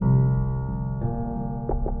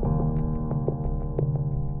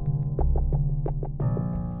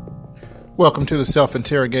Welcome to the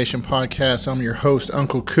Self-Interrogation Podcast. I'm your host,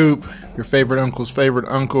 Uncle Coop, your favorite uncle's favorite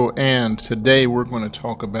uncle, and today we're going to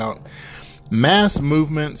talk about mass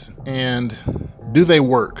movements and do they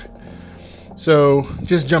work? So,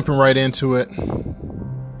 just jumping right into it,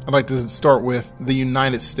 I'd like to start with the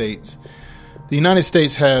United States. The United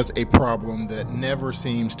States has a problem that never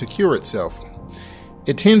seems to cure itself.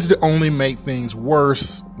 It tends to only make things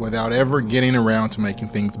worse without ever getting around to making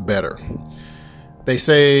things better. They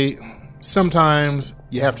say sometimes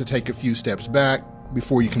you have to take a few steps back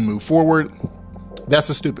before you can move forward. That's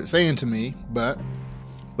a stupid saying to me, but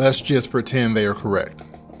let's just pretend they are correct.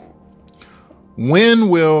 When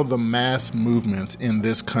will the mass movements in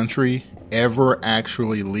this country ever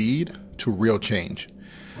actually lead to real change?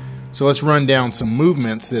 So let's run down some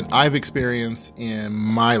movements that I've experienced in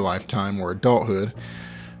my lifetime or adulthood,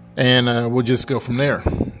 and we'll just go from there.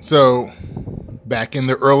 So back in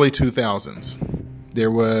the early 2000s, there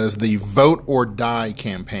was the Vote or Die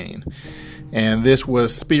campaign, and this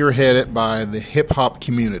was spearheaded by the hip-hop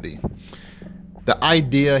community. The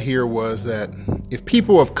idea here was that if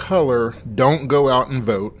people of color don't go out and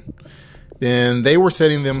vote, then they were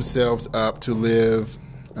setting themselves up to live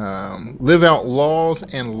out laws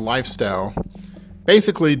and lifestyle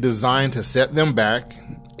basically designed to set them back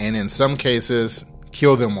and in some cases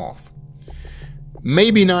kill them off.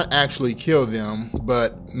 Maybe not actually kill them,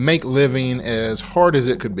 but make living as hard as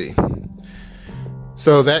it could be.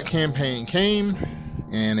 So that campaign came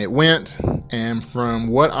and it went, and from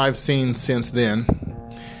what I've seen since then,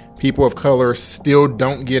 people of color still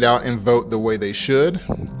don't get out and vote the way they should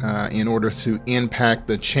in order to impact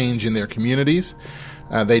the change in their communities.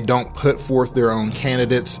 They don't put forth their own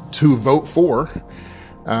candidates to vote for.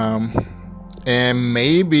 And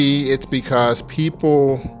maybe it's because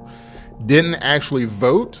people didn't actually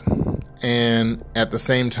vote, and at the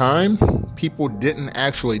same time, people didn't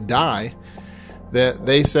actually die, that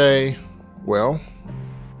they say, well,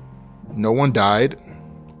 no one died,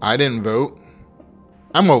 I didn't vote,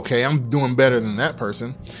 I'm okay, I'm doing better than that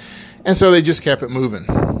person. And so they just kept it moving.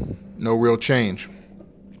 No real change.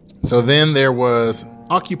 So then there was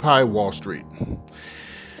Occupy Wall Street.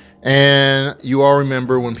 And you all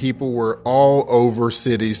remember when people were all over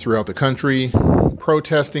cities throughout the country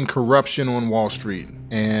protesting corruption on Wall Street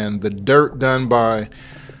and the dirt done by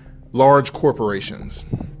large corporations.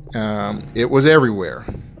 It was everywhere.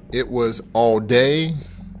 It was all day,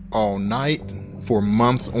 all night, for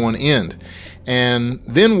months on end. And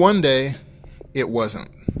then one day, it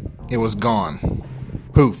wasn't. It was gone.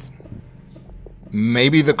 Poof.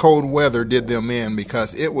 Maybe the cold weather did them in,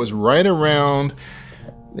 because it was right around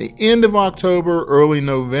the end of October, early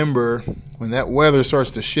November, when that weather starts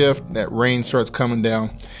to shift, that rain starts coming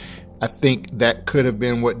down. I think that could have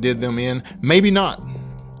been what did them in. Maybe not.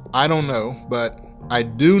 I don't know, but I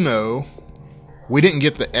do know we didn't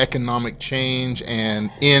get the economic change and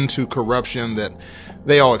end to corruption that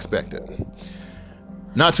they all expected.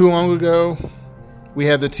 Not too long ago, we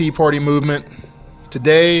had the Tea Party movement.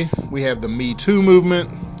 Today, we have the Me Too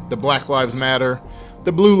movement, the Black Lives Matter,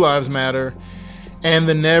 the Blue Lives Matter, and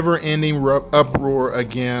the never-ending uproar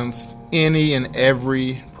against any and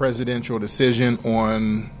every presidential decision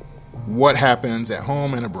on what happens at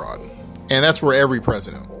home and abroad. And that's for every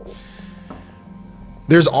president.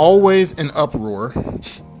 There's always an uproar.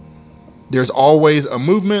 There's always a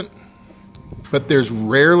movement, but there's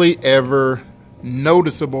rarely ever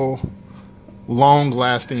noticeable,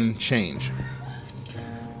 long-lasting change.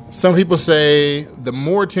 Some people say the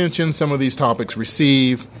more attention some of these topics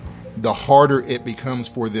receive, the harder it becomes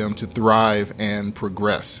for them to thrive and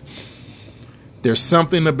progress. There's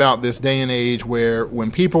something about this day and age where when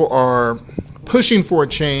people are pushing for a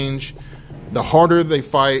change, the harder they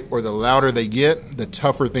fight or the louder they get, the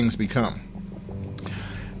tougher things become.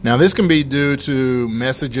 Now, this can be due to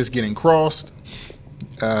messages getting crossed,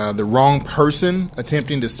 the wrong person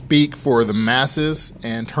attempting to speak for the masses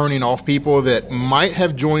and turning off people that might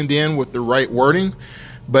have joined in with the right wording,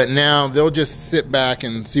 but now they'll just sit back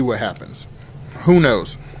and see what happens. Who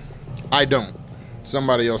knows? I don't.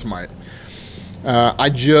 Somebody else might. I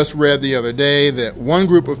just read the other day that one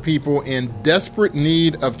group of people in desperate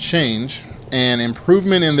need of change and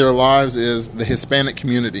improvement in their lives is the Hispanic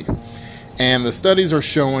community. And the studies are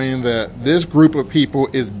showing that this group of people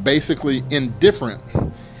is basically indifferent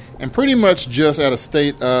and pretty much just at a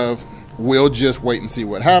state of, we'll just wait and see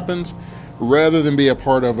what happens, rather than be a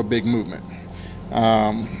part of a big movement.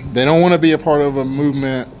 They don't want to be a part of a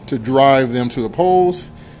movement to drive them to the polls,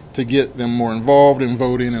 to get them more involved in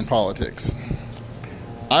voting and politics.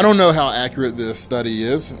 I don't know how accurate this study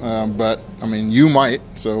is, but I mean, you might.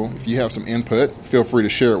 So if you have some input, feel free to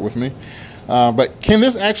share it with me. But can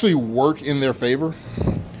this actually work in their favor?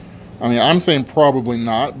 I mean, I'm saying probably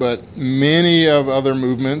not, but many of other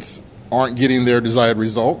movements aren't getting their desired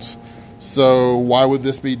results. So why would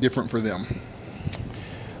this be different for them?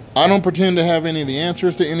 I don't pretend to have any of the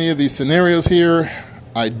answers to any of these scenarios here.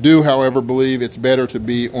 I do, however, believe it's better to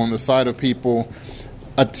be on the side of people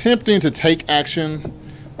attempting to take action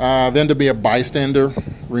than to be a bystander,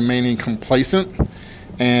 remaining complacent,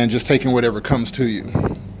 and just taking whatever comes to you.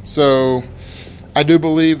 So I do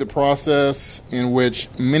believe the process in which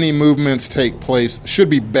many movements take place should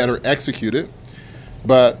be better executed.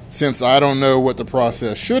 But since I don't know what the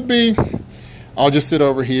process should be, I'll just sit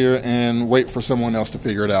over here and wait for someone else to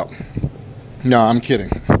figure it out. No, I'm kidding.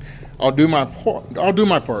 I'll do my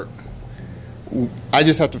part. I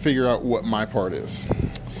just have to figure out what my part is.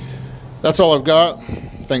 That's all I've got.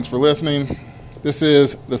 Thanks for listening. This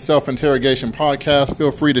is the Self-Interrogation Podcast.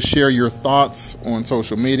 Feel free to share your thoughts on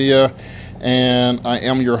social media. And I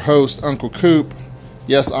am your host, Uncle Coop.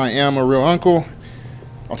 Yes, I am a real uncle.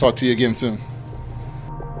 I'll talk to you again soon.